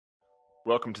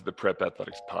Welcome to the Prep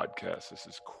Athletics Podcast. This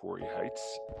is Corey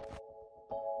Heights.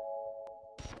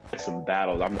 Some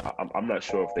battles. I'm not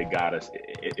sure if they got us.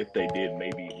 If they did,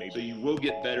 maybe. So you will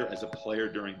get better as a player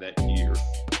during that year.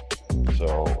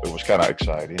 So it was kind of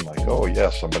exciting, like, oh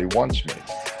yeah, somebody wants me.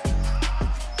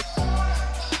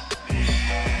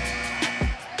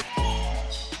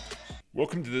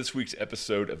 Welcome to this week's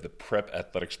episode of the Prep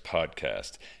Athletics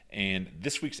Podcast. And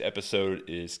this week's episode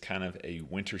is kind of a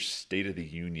winter State of the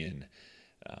Union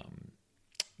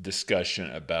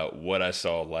discussion about what I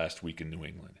saw last week in New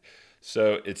England.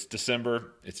 So it's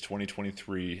December, it's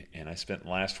 2023, and I spent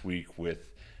last week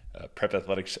with Prep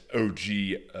Athletics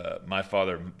OG, my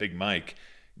father, Big Mike,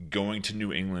 going to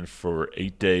New England for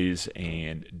 8 days.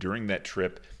 And during that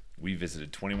trip, we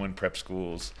visited 21 prep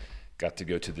schools, got to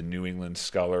go to the New England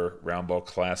Scholar Roundball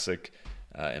Classic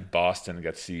in Boston.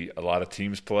 Got to see a lot of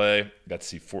teams play, got to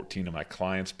see 14 of my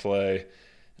clients play,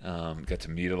 got to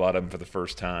meet a lot of them for the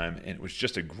first time. And it was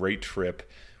just a great trip,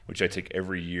 which I take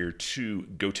every year to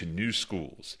go to new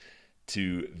schools,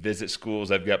 to visit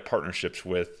schools I've got partnerships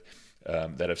with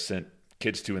that I've sent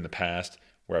kids to in the past,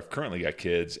 where I've currently got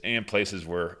kids, and places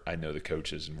where I know the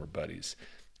coaches and we're buddies.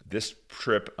 This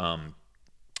trip, I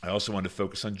also wanted to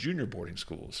focus on junior boarding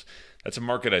schools. That's a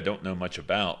market I don't know much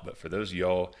about, but for those of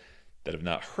y'all that have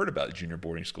not heard about junior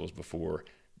boarding schools before,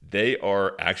 they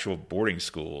are actual boarding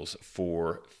schools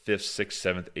for 5th, 6th,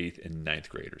 7th, 8th, and 9th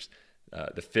graders.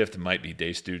 The 5th might be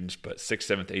day students, but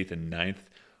 6th, 7th, 8th, and 9th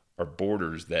are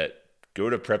boarders that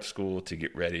go to prep school to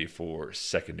get ready for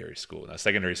secondary school. Now,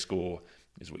 secondary school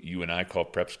is what you and I call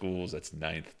prep schools. That's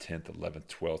 9th, 10th, 11th,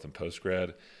 12th, and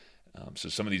postgrad. So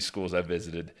some of these schools I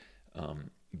visited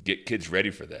get kids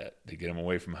ready for that. They get them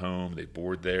away from home. They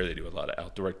board there. They do a lot of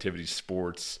outdoor activities,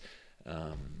 sports,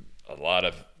 a lot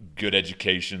of good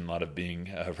education, a lot of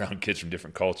being around kids from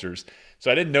different cultures.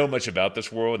 So I didn't know much about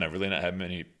this world, and I really not had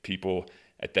many people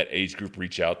at that age group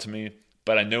reach out to me.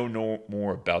 But I know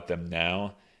more about them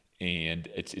now, and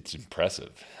it's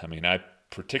impressive. I mean, I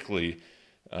particularly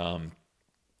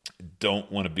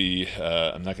don't want to be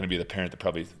I'm not going to be the parent that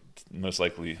probably most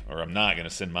likely, or I'm not going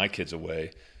to send my kids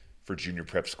away for junior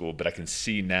prep school, but I can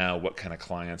see now what kind of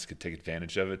clients could take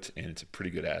advantage of it, and it's a pretty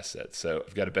good asset. So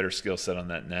I've got a better skill set on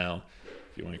that now.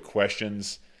 If you want any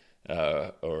questions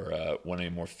or want any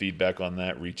more feedback on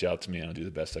that, reach out to me, and I'll do the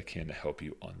best I can to help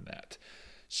you on that.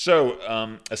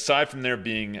 So aside from there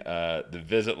being the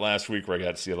visit last week where I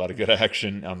got to see a lot of good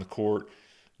action on the court,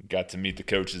 got to meet the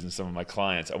coaches and some of my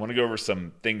clients, I want to go over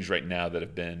some things right now that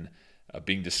have been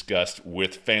being discussed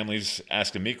with families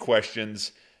asking me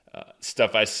questions,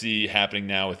 stuff I see happening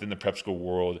now within the prep school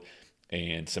world,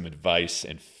 and some advice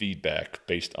and feedback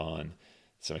based on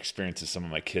some experiences some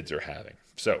of my kids are having.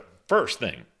 So first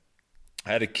thing,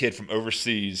 I had a kid from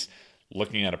overseas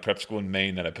looking at a prep school in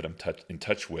Maine that I put him in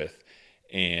touch with.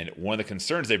 And one of the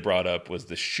concerns they brought up was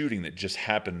the shooting that just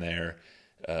happened there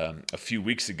a few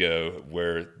weeks ago,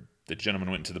 where the gentleman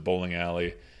went into the bowling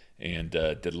alley and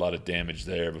did a lot of damage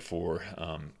there before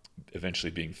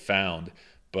eventually being found.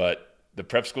 But the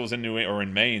prep schools in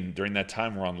Maine during that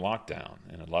time were on lockdown,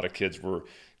 and a lot of kids were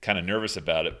kind of nervous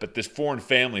about it. But this foreign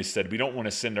family said, we don't want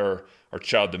to send our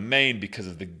child to Maine because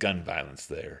of the gun violence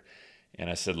there. And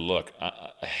I said, look,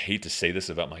 I hate to say this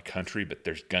about my country, but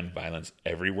there's gun violence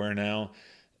everywhere now,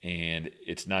 and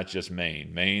it's not just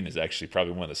Maine. Maine is actually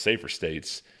probably one of the safer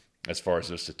states as far as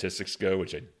those statistics go,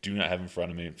 which I do not have in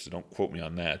front of me, so don't quote me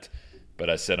on that. But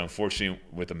I said, unfortunately,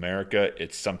 with America,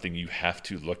 it's something you have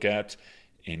to look at,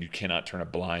 and you cannot turn a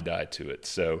blind eye to it.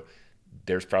 So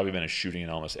there's probably been a shooting in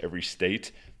almost every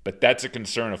state, but that's a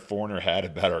concern a foreigner had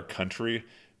about our country,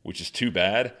 which is too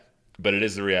bad, but it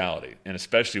is the reality. And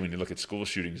especially when you look at school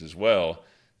shootings as well,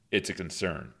 it's a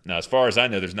concern. Now, as far as I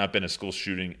know, there's not been a school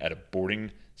shooting at a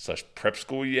boarding/prep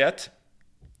school yet.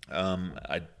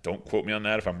 I don't quote me on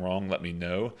that. If I'm wrong, let me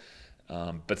know.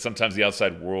 But sometimes the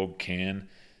outside world can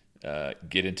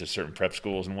get into certain prep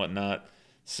schools and whatnot.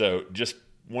 So just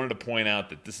wanted to point out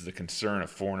that this is a concern a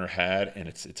foreigner had, and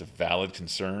it's a valid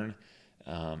concern,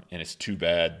 and it's too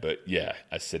bad. But yeah,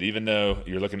 I said, even though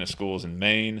you're looking at schools in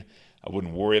Maine, I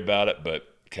wouldn't worry about it,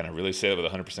 but can I really say that with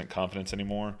 100% confidence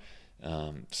anymore?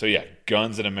 So yeah,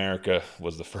 guns in America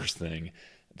was the first thing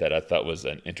that I thought was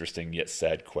an interesting yet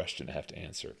sad question to have to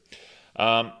answer.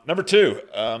 Number two,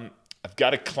 I've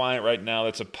got a client right now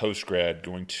that's a post-grad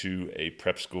going to a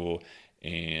prep school,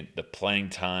 and the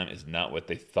playing time is not what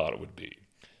they thought it would be.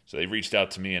 So they reached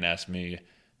out to me and asked me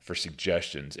for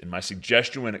suggestions. And my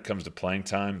suggestion when it comes to playing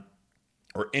time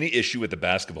or any issue with the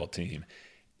basketball team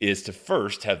is to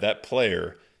first have that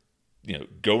player,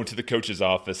 go into the coach's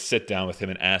office, sit down with him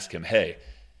and ask him, hey,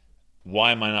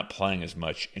 why am I not playing as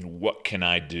much, and what can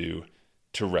I do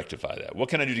to rectify that? What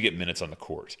can I do to get minutes on the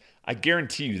court? I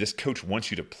guarantee you this coach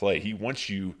wants you to play. He wants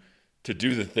you to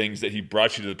do the things that he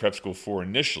brought you to the prep school for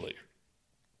initially.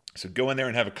 So go in there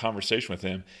and have a conversation with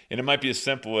him. And it might be as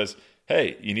simple as,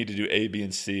 hey, you need to do A, B,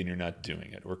 and C, and you're not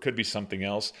doing it. Or it could be something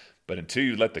else. But until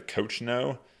you let the coach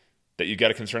know that you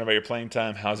got a concern about your playing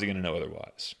time, how's he going to know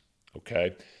otherwise?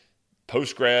 Okay?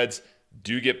 Post-grads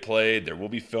do get played. There will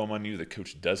be film on you. The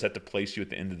coach does have to place you at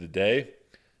the end of the day.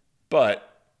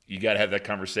 But you got to have that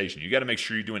conversation. You got to make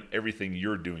sure you're doing everything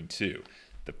you're doing too.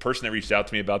 The person that reached out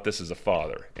to me about this is a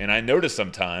father. And I notice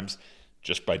sometimes,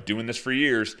 just by doing this for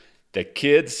years, that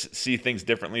kids see things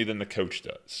differently than the coach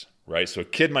does, right? So a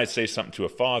kid might say something to a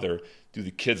father through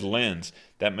the kid's lens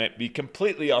that might be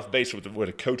completely off base with what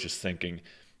a coach is thinking.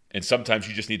 And sometimes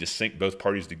you just need to sync both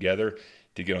parties together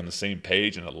to get on the same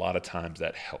page, and a lot of times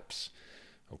that helps,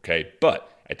 okay?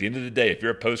 But at the end of the day, if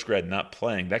you're a post-grad not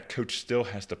playing, that coach still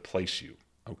has to place you,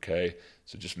 okay?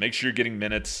 So just make sure you're getting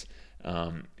minutes.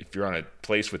 If you're on a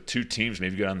place with two teams,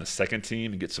 maybe go on the second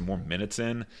team and get some more minutes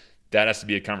in. That has to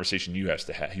be a conversation you have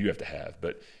to have.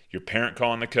 But your parent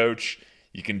calling the coach,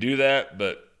 you can do that,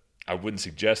 but I wouldn't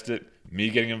suggest it. Me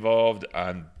getting involved,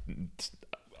 I'm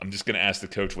just going to ask the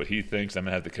coach what he thinks. I'm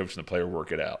going to have the coach and the player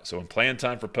work it out. So in playing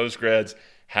time for post-grads,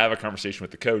 have a conversation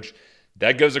with the coach.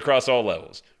 That goes across all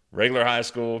levels. Regular high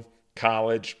school,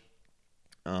 college,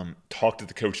 talk to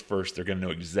the coach first. They're going to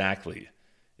know exactly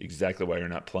why you're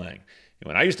not playing. And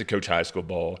when I used to coach high school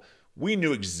ball, we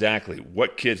knew exactly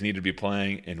what kids needed to be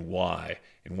playing and why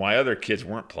other kids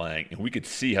weren't playing. And we could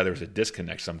see how there was a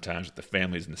disconnect sometimes with the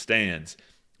families in the stands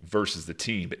versus the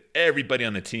team. But everybody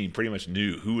on the team pretty much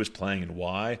knew who was playing and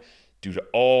why due to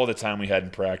all the time we had in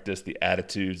practice, the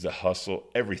attitudes, the hustle,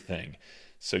 everything.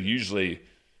 So usually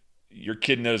your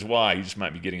kid knows why. You just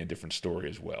might be getting a different story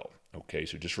as well. Okay,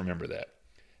 so just remember that.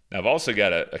 Now, I've also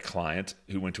got a client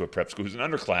who went to a prep school who's an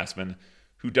underclassman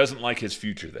who doesn't like his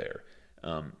future there.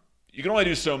 You can only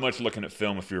do so much looking at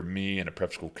film if you're me and a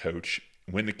prep school coach.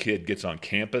 When the kid gets on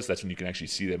campus, that's when you can actually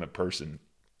see them in person.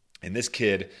 And this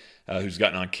kid who's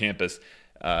gotten on campus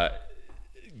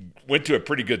went to a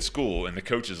pretty good school, and the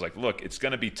coach is like, look, it's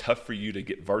going to be tough for you to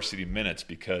get varsity minutes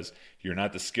because you're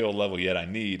not the skill level yet I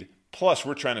need. Plus,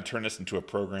 we're trying to turn this into a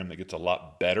program that gets a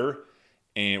lot better,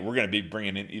 and we're going to be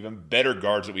bringing in even better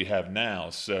guards that we have now.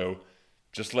 So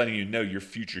just letting you know your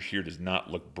future here does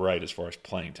not look bright as far as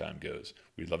playing time goes.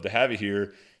 We'd love to have you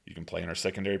here. You can play in our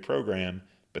secondary program,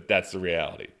 but that's the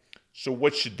reality. So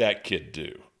what should that kid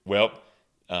do? Well,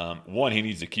 one, he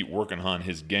needs to keep working on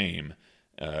his game,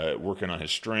 working on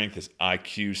his strength, his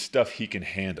IQ, stuff he can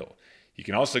handle. He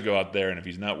can also go out there, and if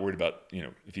he's not worried about,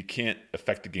 if he can't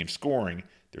affect the game scoring,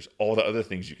 there's all the other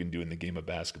things you can do in the game of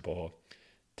basketball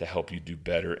to help you do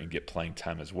better and get playing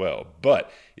time as well.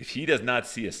 But if he does not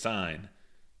see a sign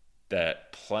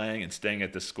that playing and staying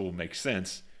at this school makes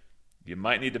sense, you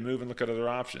might need to move and look at other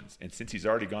options. And since he's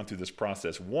already gone through this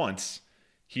process once,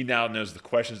 he now knows the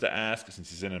questions to ask. Since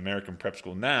he's in an American prep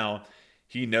school now,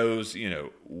 he knows,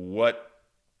 what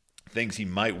things he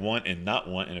might want and not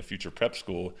want in a future prep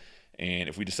school. And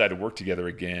if we decide to work together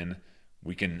again,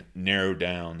 we can narrow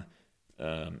down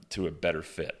to a better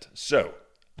fit. So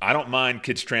I don't mind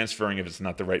kids transferring if it's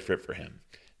not the right fit for him.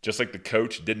 Just like the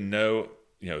coach didn't know,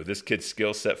 this kid's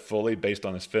skill set fully based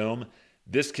on his film,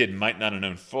 this kid might not have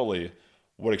known fully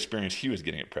what experience he was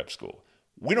getting at prep school.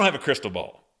 We don't have a crystal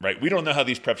ball, right? We don't know how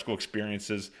these prep school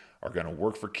experiences are going to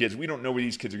work for kids. We don't know where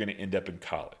these kids are going to end up in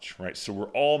college, right? So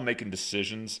we're all making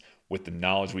decisions with the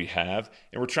knowledge we have,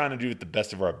 and we're trying to do it the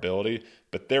best of our ability.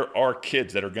 But there are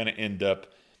kids that are going to end up,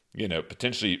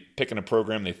 potentially picking a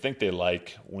program they think they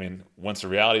like when once the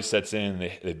reality sets in,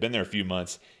 they've been there a few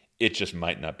months, it just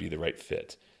might not be the right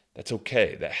fit. That's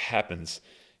okay. That happens,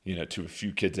 to a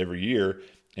few kids every year,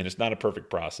 and it's not a perfect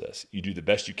process. You do the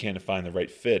best you can to find the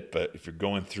right fit, but if you're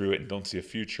going through it and don't see a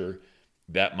future,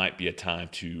 that might be a time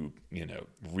to,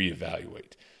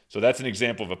 reevaluate. So that's an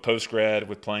example of a post-grad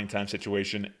with playing time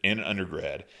situation and an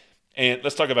undergrad. And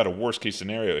let's talk about a worst-case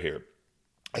scenario here.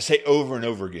 I say over and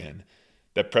over again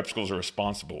that prep schools are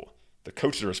responsible. The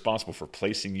coaches are responsible for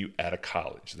placing you at a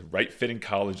college, the right fitting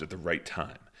college at the right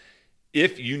time.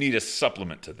 If you need a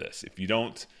supplement to this, if you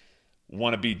don't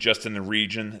want to be just in the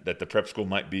region that the prep school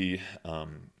might be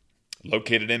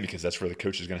located in, because that's where the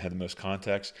coach is going to have the most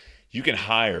contacts, you can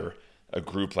hire a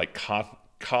group like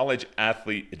College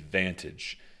Athlete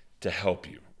Advantage to help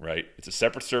you, right? It's a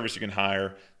separate service you can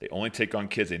hire. They only take on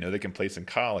kids they know they can place in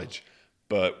college.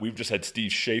 But we've just had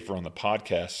Steve Schaefer on the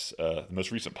podcast, the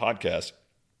most recent podcast,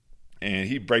 and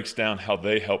he breaks down how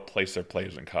they help place their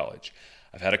players in college.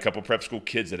 I've had a couple prep school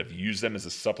kids that have used them as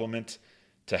a supplement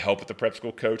to help with the prep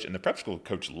school coach, and the prep school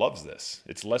coach loves this.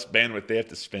 It's less bandwidth they have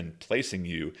to spend placing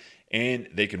you, and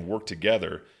they can work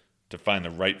together to find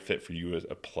the right fit for you as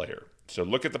a player. So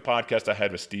look at the podcast I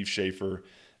had with Steve Schaefer.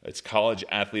 It's College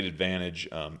Athlete Advantage.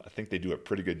 I think they do a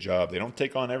pretty good job. They don't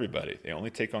take on everybody. They only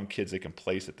take on kids they can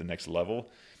place at the next level,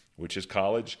 which is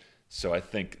college. So I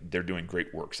think they're doing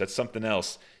great work. So that's something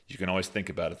else you can always think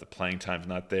about if the playing time's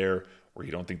not there, or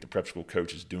you don't think the prep school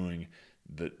coach is doing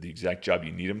the exact job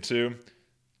you need him to.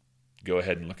 Go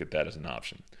ahead and look at that as an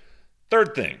option.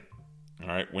 Third thing, all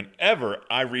right, whenever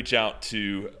I reach out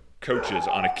to coaches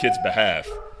on a kid's behalf,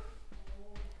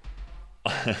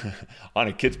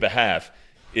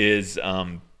 is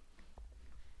a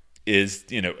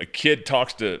kid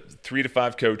talks to 3 to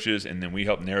 5 coaches, and then we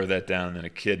help narrow that down, and then a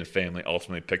kid and a family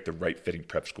ultimately pick the right fitting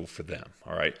prep school for them,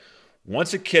 all right?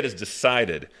 Once a kid has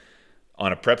decided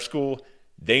on a prep school,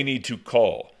 they need to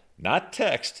call, not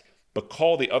text, but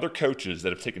call the other coaches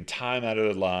that have taken time out of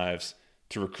their lives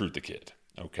to recruit the kid,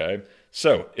 okay?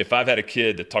 So if I've had a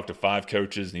kid that talked to 5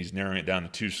 coaches and he's narrowing it down to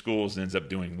 2 schools and ends up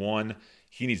doing 1,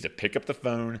 he needs to pick up the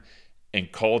phone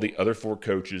and call the other 4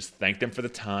 coaches, thank them for the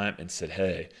time, and said,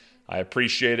 hey, I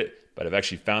appreciate it, but I've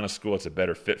actually found a school that's a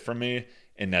better fit for me,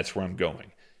 and that's where I'm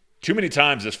going. Too many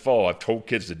times this fall I've told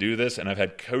kids to do this, and I've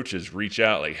had coaches reach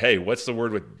out like, hey, what's the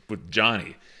word with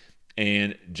Johnny?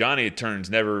 And Johnny, it turns,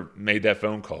 never made that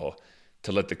phone call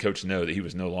to let the coach know that he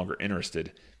was no longer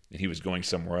interested and he was going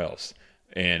somewhere else.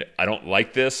 And I don't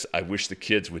like this. I wish the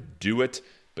kids would do it.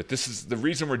 But this is the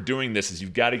reason we're doing this is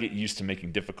you've got to get used to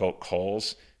making difficult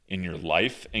calls in your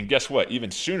life. And guess what?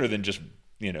 Even sooner than just,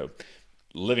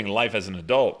 living life as an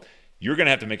adult, you're going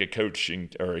to have to make a coaching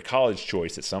or a college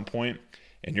choice at some point.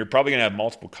 And you're probably going to have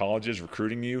multiple colleges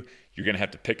recruiting you. You're going to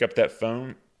have to pick up that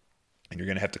phone and you're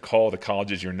going to have to call the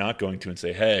colleges you're not going to and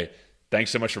say, hey,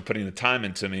 thanks so much for putting the time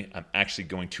into me. I'm actually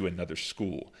going to another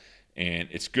school. And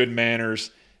it's good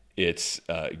manners. It's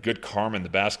good karma in the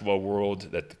basketball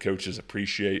world that the coaches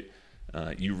appreciate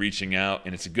you reaching out.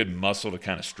 And it's a good muscle to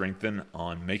kind of strengthen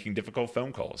on making difficult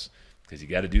phone calls because you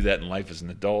got to do that in life as an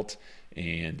adult.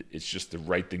 And it's just the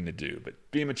right thing to do. But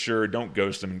be mature. Don't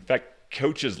ghost them. In fact,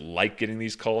 coaches like getting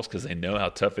these calls because they know how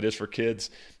tough it is for kids.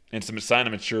 And it's a sign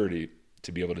of maturity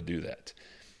to be able to do that.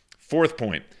 Fourth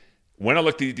point. When I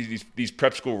looked at these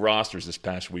prep school rosters this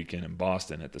past weekend in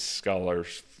Boston at the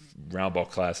Scholars Roundball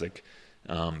Classic,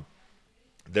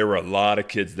 there were a lot of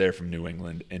kids there from New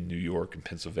England and New York and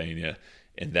Pennsylvania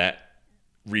and that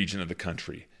region of the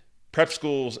country. Prep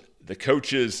schools, the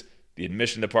coaches, the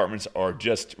admission departments are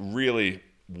just really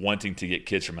wanting to get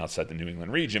kids from outside the New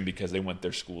England region because they want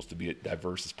their schools to be as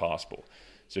diverse as possible.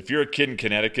 So if you're a kid in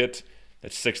Connecticut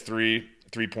that's 6'3",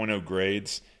 3.0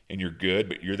 grades, and you're good,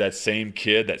 but you're that same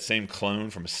kid, that same clone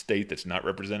from a state that's not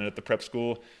represented at the prep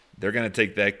school, they're going to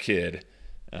take that kid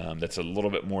that's a little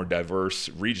bit more diverse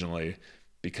regionally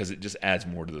because it just adds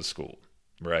more to the school,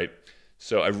 right?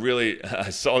 So I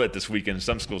saw that this weekend.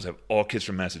 Some schools have all kids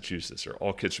from Massachusetts or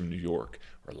all kids from New York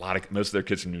or most of their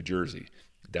kids from New Jersey.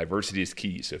 Diversity is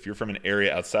key. So if you're from an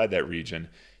area outside that region,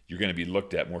 you're going to be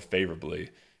looked at more favorably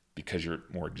because you're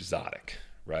more exotic,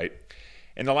 right?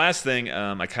 And the last thing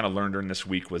I kind of learned during this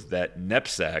week was that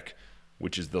NEPSAC,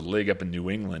 which is the league up in New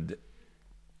England,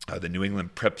 the New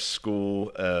England Prep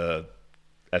School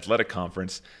Athletic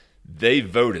Conference, they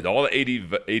voted, all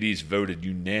the ADs voted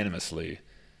unanimously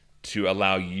to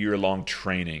allow year-long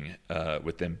training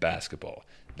within basketball.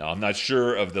 Now, I'm not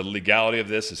sure of the legality of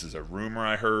this. This is a rumor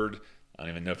I heard. I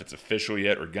don't even know if it's official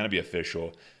yet or going to be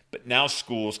official. But now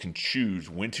schools can choose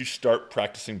when to start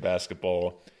practicing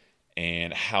basketball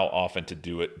and how often to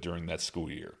do it during that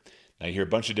school year. Now, you hear a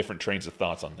bunch of different trains of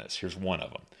thoughts on this. Here's one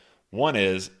of them. One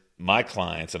is my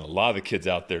clients and a lot of the kids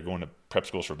out there going to prep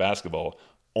schools for basketball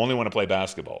only want to play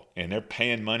basketball. And they're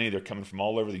paying money. They're coming from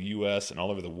all over the U.S. and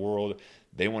all over the world.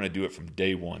 They want to do it from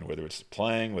day one, whether it's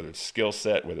playing, whether it's skill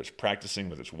set, whether it's practicing,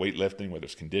 whether it's weightlifting, whether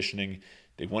it's conditioning.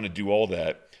 They want to do all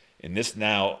that. And this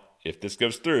now, if this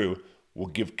goes through, will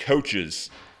give coaches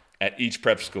at each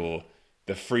prep school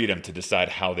the freedom to decide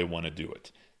how they want to do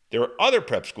it. There are other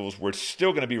prep schools where it's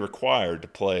still going to be required to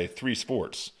play 3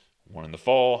 sports, one in the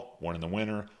fall, one in the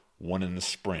winter, one in the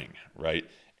spring, right?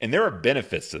 And there are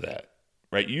benefits to that,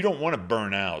 right? You don't want to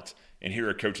burn out and hear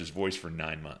a coach's voice for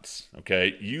 9 months,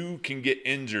 okay? You can get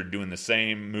injured doing the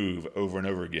same move over and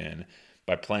over again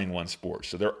by playing one sport.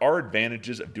 So there are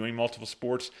advantages of doing multiple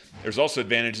sports. There's also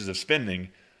advantages of spending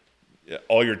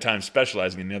all your time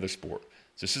specializing in another sport.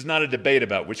 So this is not a debate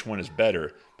about which one is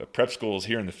better, but prep schools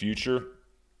here in the future,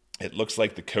 it looks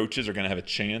like the coaches are going to have a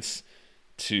chance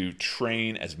to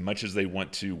train as much as they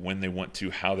want to, when they want to,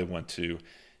 how they want to,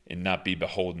 and not be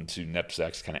beholden to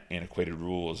NEPSAC's kind of antiquated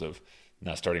rules of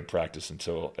not starting practice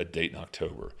until a date in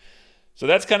October. So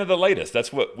that's kind of the latest.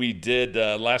 That's what we did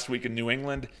last week in New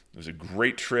England. It was a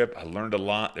great trip. I learned a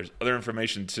lot. There's other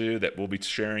information too that we'll be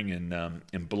sharing in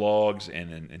blogs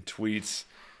and in tweets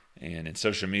and in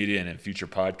social media and in future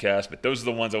podcasts. But those are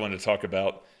the ones I wanted to talk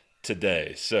about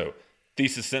today. So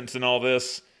thesis sentence in all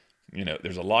this,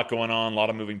 there's a lot going on, a lot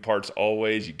of moving parts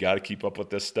always. You got to keep up with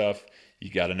this stuff. You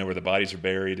got to know where the bodies are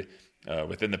buried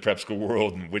within the prep school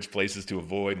world and which places to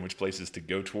avoid and which places to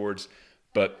go towards.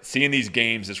 But seeing these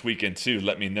games this weekend too,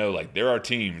 let me know, there are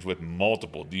teams with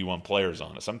multiple D1 players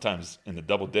on it, sometimes in the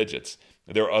double digits.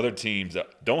 There are other teams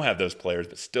that don't have those players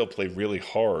but still play really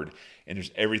hard, and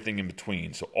there's everything in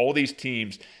between. So all these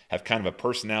teams have kind of a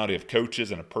personality of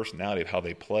coaches and a personality of how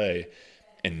they play,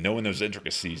 and knowing those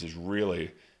intricacies is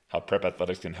really how prep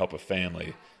athletics can help a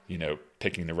family,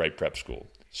 picking the right prep school.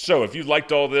 So if you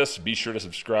liked all this, be sure to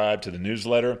subscribe to the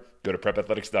newsletter. Go to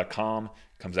prepathletics.com.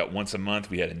 Comes out once a month.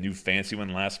 We had a new fancy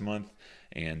one last month,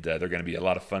 and they're going to be a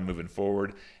lot of fun moving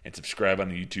forward. And subscribe on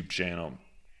the YouTube channel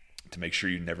to make sure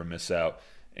you never miss out.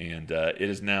 And it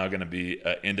is now going to be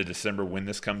end of December when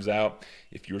this comes out.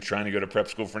 If you're trying to go to prep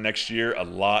school for next year, a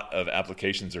lot of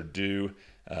applications are due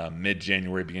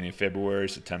mid-January, beginning of February,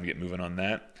 so time to get moving on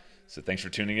that. So thanks for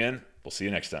tuning in. We'll see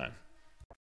you next time.